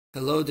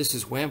Hello, this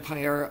is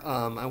wmpyr.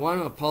 I want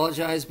to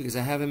apologize because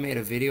I haven't made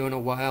a video in a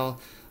while.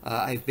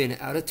 I've been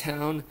out of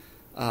town.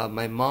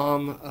 My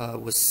mom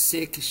was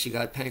sick. She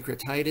got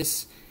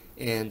pancreatitis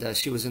and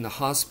she was in the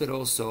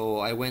hospital, so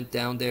I went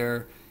down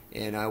there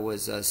and I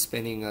was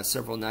spending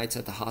several nights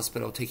at the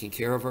hospital taking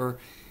care of her,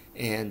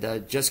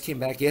 and just came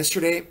back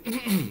yesterday.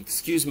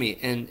 Excuse me.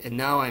 And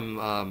now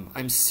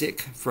I'm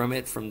sick from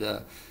it, from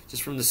the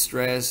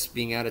stress,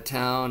 being out of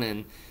town,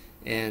 and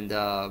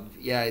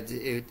yeah,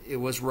 it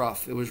was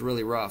rough. It was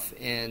really rough.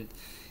 And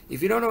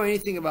if you don't know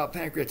anything about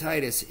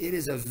pancreatitis, it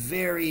is a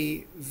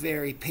very,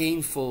 very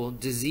painful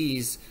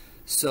disease.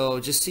 So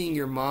just seeing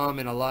your mom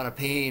in a lot of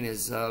pain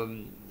is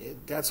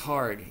that's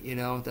hard, you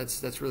know.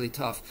 That's really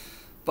tough.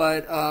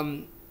 But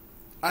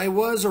I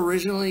was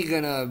originally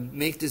gonna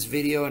make this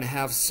video and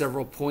have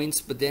several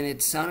points, but then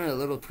it sounded a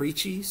little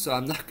preachy, so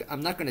I'm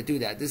not gonna do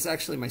that. This is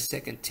actually my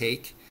second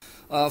take.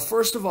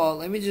 First of all,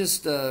 let me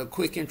just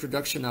quick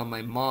introduction on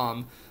my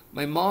mom.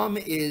 My mom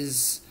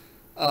is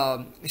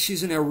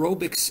she's an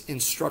aerobics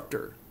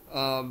instructor.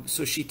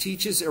 So she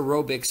teaches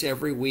aerobics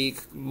every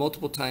week,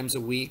 multiple times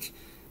a week,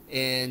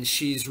 and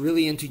she's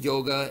really into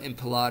yoga and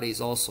Pilates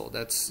also.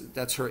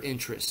 That's her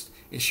interest,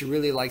 and she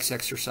really likes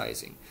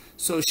exercising.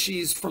 So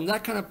she's, from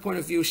that kind of point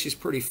of view, she's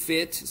pretty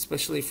fit,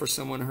 especially for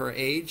someone her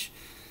age.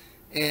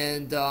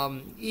 And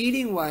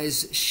eating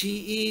wise, she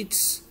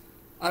eats,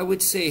 I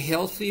would say,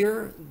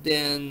 healthier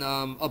than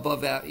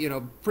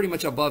pretty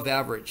much above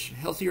average,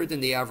 healthier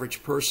than the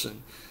average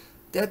person.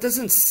 That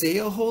doesn't say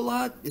a whole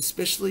lot,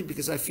 especially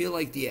because I feel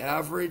like the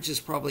average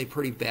is probably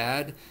pretty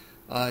bad,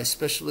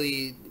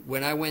 especially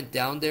when I went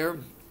down there,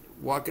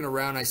 walking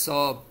around, I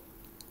saw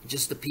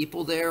just the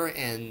people there,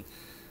 and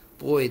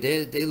boy,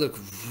 they look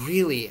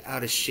really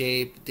out of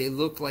shape. They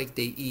look like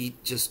they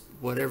eat just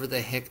whatever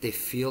the heck they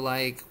feel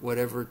like,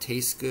 whatever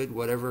tastes good,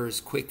 whatever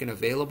is quick and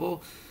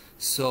available.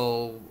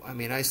 So, I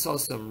mean, I saw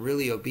some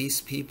really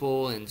obese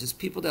people and just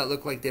people that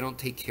look like they don't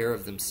take care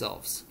of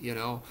themselves, you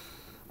know.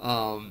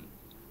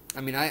 I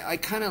mean, I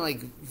kind of like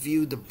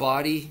view the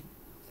body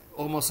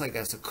almost like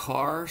as a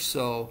car,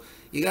 so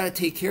you got to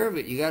take care of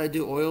it. You got to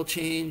do oil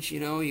change, you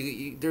know.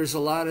 There's a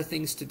lot of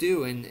things to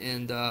do,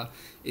 and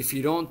if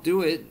you don't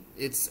do it,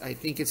 I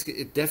think it's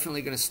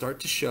definitely going to start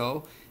to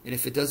show. And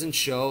if it doesn't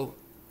show,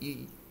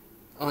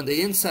 on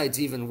the inside's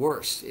even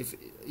worse, if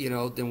you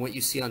know, than what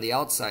you see on the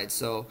outside.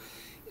 So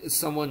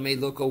someone may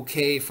look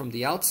okay from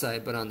the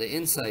outside, but on the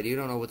inside you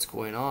don't know what's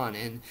going on.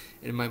 And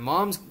in my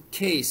mom's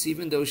case,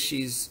 even though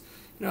she's,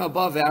 you know,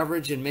 above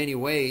average in many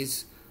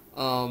ways,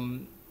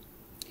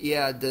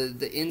 yeah,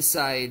 the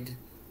inside,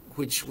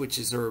 which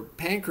is her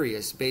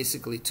pancreas,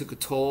 basically took a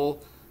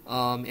toll,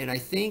 and I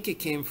think it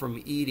came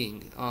from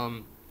eating.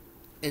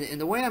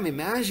 And the way I'm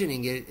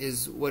imagining it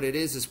is, what it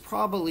is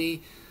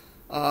probably,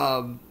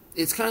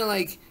 it's kind of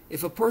like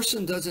if a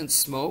person doesn't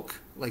smoke,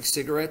 like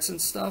cigarettes and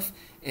stuff,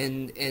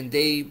 and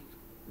they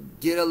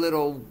get a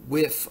little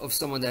whiff of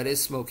someone that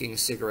is smoking a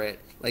cigarette,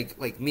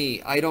 like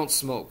me, I don't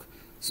smoke.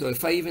 So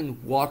if I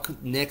even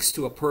walk next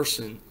to a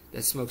person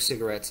that smokes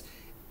cigarettes,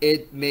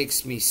 it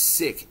makes me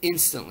sick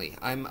instantly.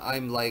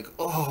 I'm like,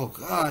 oh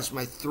gosh,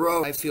 my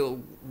throat, I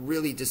feel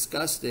really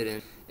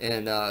disgusted,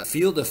 and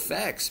feel the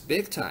effects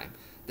big time.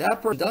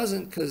 That person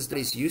doesn't, because they're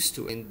used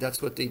to it, and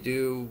that's what they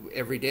do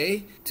every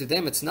day. To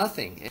them, it's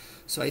nothing.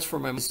 So for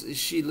my mom,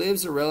 she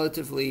lives a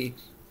relatively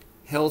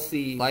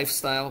healthy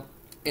lifestyle,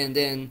 and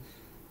then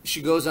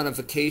she goes on a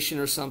vacation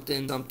or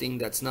something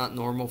that's not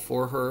normal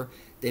for her,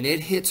 then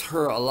it hits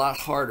her a lot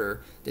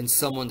harder than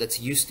someone that's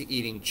used to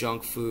eating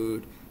junk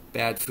food,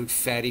 bad food,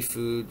 fatty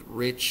food,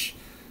 rich,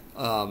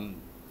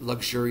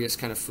 luxurious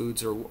kind of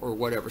foods, or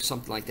whatever,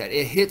 something like that.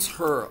 It hits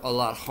her a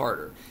lot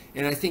harder.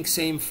 And I think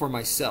same for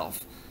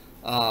myself.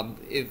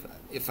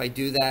 If I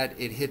do that,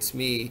 it hits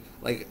me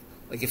like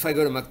if I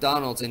go to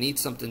McDonald's and eat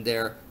something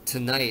there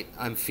tonight,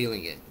 I'm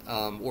feeling it,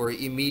 or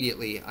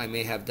immediately I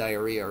may have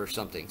diarrhea or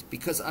something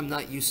because I'm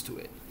not used to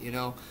it, you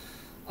know.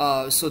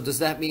 So does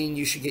that mean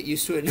you should get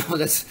used to it? No,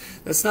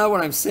 that's not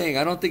what I'm saying.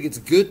 I don't think it's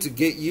good to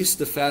get used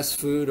to fast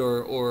food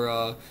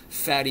or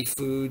fatty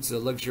foods,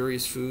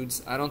 luxurious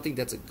foods. I don't think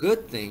that's a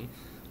good thing.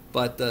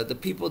 But the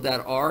people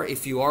that are,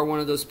 if you are one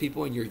of those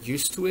people and you're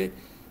used to it,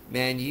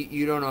 man,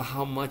 you don't know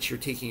how much you're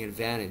taking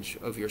advantage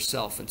of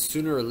yourself. And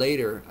sooner or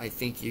later, I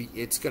think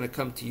it's going to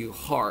come to you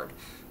hard.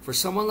 For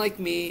someone like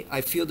me,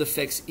 I feel the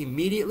effects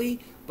immediately,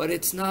 but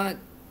it's not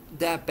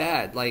that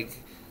bad. Like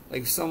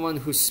someone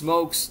who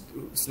smokes,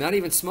 it's not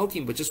even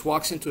smoking, but just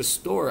walks into a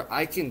store,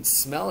 I can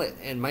smell it,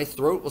 and my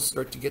throat will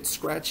start to get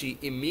scratchy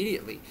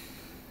immediately.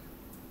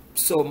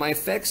 So my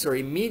effects are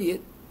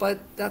immediate, but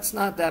that's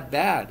not that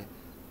bad.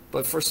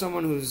 But for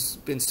someone who's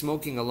been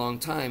smoking a long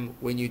time,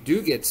 when you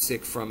do get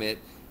sick from it,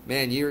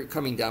 man, you're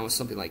coming down with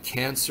something like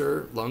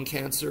cancer, lung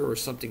cancer, or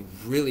something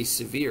really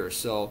severe.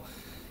 So,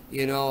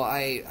 you know,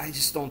 I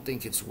just don't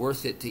think it's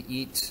worth it to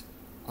eat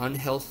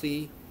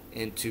unhealthy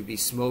and to be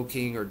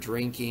smoking or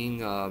drinking,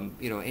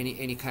 you know,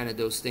 any kind of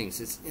those things.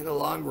 It's, in the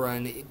long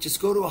run, just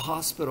go to a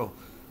hospital.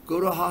 Go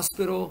to a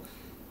hospital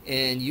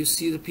and you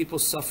see the people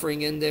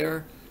suffering in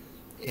there,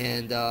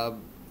 and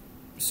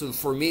so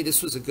for me,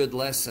 this was a good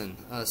lesson,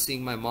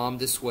 seeing my mom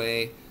this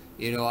way.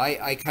 You know,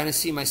 I kind of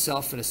see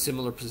myself in a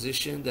similar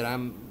position, that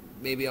I'm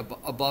maybe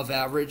above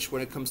average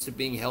when it comes to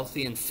being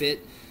healthy and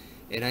fit.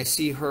 And I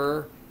see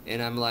her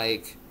and I'm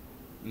like,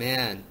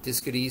 man, this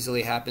could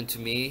easily happen to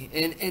me.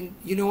 And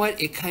you know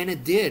what? It kind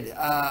of did.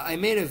 I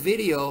made a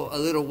video a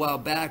little while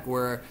back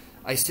where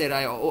I said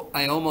I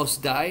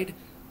almost died.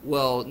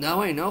 Well,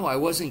 now I know I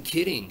wasn't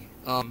kidding.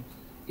 I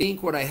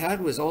think what I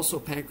had was also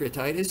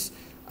pancreatitis.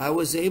 I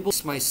was able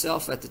to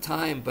myself at the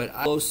time, but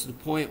I was close to the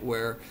point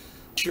where,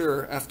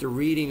 sure, after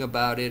reading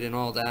about it and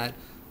all that,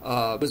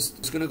 was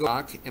going to go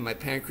rock, and my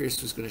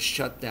pancreas was going to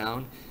shut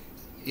down.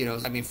 You know,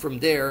 I mean, from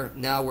there,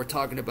 now we're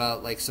talking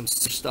about like some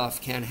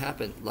stuff can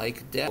happen,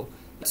 like death.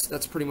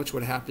 That's pretty much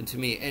what happened to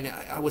me. And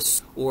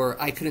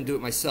I couldn't do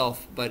it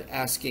myself, but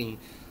asking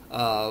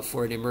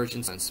for an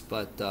emergency.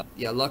 But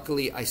yeah,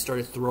 luckily I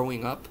started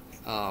throwing up.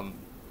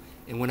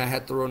 And when I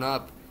had thrown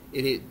up,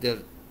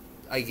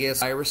 I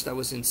guess virus that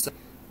was inside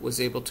was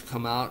able to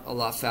come out a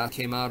lot faster,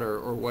 came out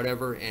or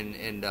whatever,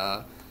 and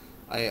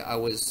I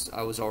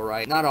was all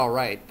right. Not all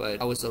right,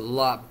 but I was a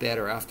lot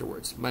better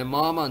afterwards. My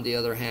mom, on the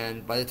other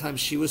hand, by the time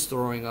she was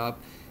throwing up,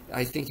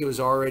 I think it was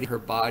already her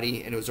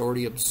body and it was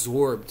already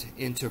absorbed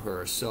into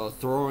her. So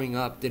throwing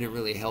up didn't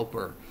really help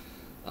her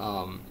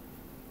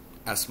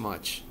as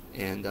much.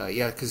 And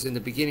yeah, because in the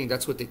beginning,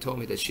 that's what they told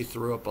me, that she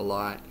threw up a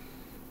lot.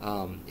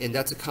 And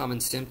that's a common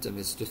symptom,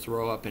 is to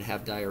throw up and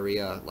have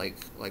diarrhea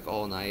like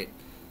all night.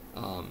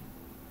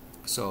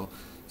 So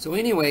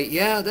anyway,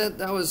 yeah,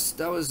 that was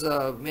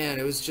man,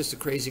 it was just a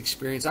crazy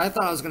experience. I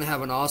thought I was gonna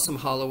have an awesome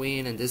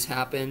Halloween, and this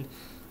happened.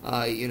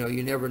 You know,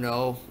 you never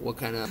know what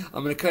kind of.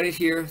 I'm gonna cut it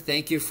here.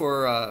 Thank you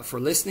for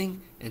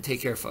listening, and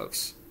take care,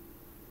 folks.